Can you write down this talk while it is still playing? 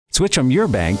Switch from your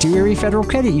bank to Erie Federal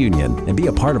Credit Union and be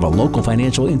a part of a local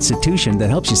financial institution that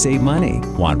helps you save money.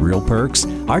 Want real perks?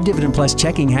 Our Dividend Plus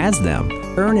Checking has them.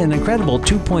 Earn an incredible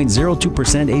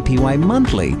 2.02% APY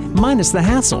monthly, minus the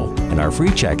hassle. And our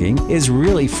free checking is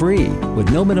really free,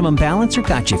 with no minimum balance or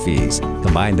gotcha fees.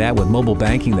 Combine that with mobile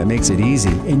banking that makes it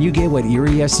easy, and you get what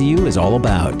Erie FCU is all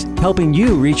about, helping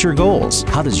you reach your goals.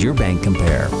 How does your bank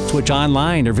compare? Switch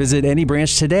online or visit any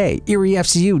branch today,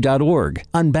 eriefcu.org.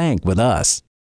 Unbank with us.